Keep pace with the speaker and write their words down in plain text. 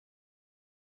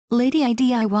Ladyidiy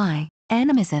DIY,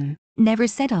 Animism, never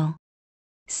settle.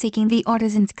 Seeking the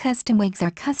artisan's custom wigs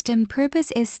or custom purpose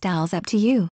is styles up to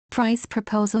you, price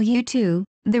proposal you too,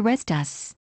 the rest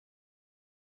us.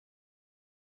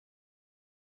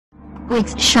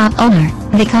 Wigs shop owner,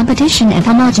 the competition of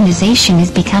homogenization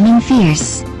is becoming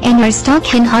fierce, and your stock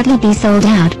can hardly be sold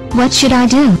out. What should I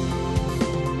do?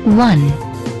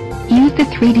 1. Use the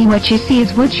 3D What You See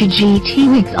Is What You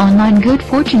GT Wigs Online Good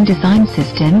Fortune Design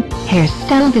System,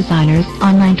 Hairstyle Designers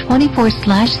Online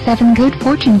 24/7 Good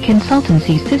Fortune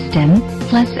Consultancy System,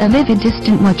 plus a vivid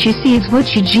distant What You See Is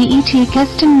What You GET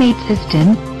Custom Made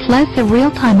System, plus a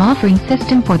real-time offering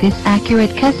system for this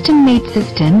accurate custom made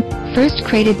system, first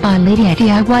created by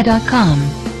Ladyidiy.com.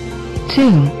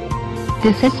 2.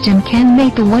 The system can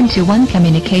make the one-to-one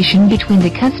communication between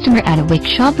the customer at a wig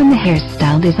shop and the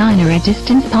hairstyle designer at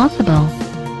distance possible.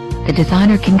 The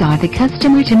designer can guide the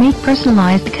customer to make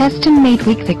personalized custom-made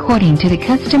wigs according to the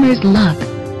customer's look.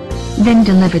 Then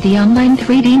deliver the online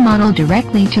 3D model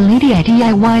directly to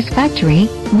Ladyidiy's factory,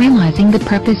 realizing the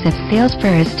purpose of sales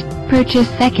first, purchase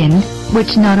second,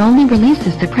 which not only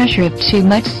releases the pressure of too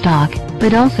much stock,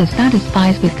 but also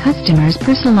satisfies with customers'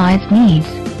 personalized needs.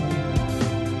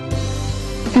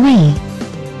 3.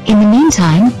 In the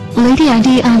meantime,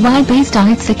 Ladyidiy, based on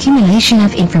its accumulation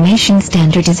of information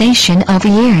standardization over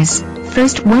years,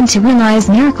 first one to realize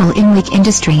miracle in wig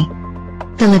industry.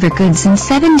 Deliver goods in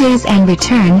 7 days and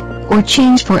return, or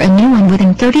change for a new one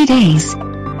within 30 days.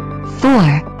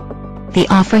 4. The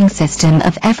offering system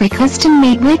of every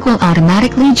custom-made wig will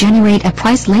automatically generate a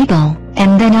price label,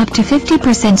 and then up to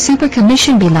 50% super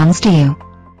commission belongs to you.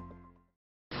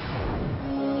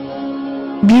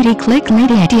 Beauty, click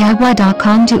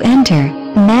Ladyidiy.com to enter,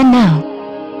 now.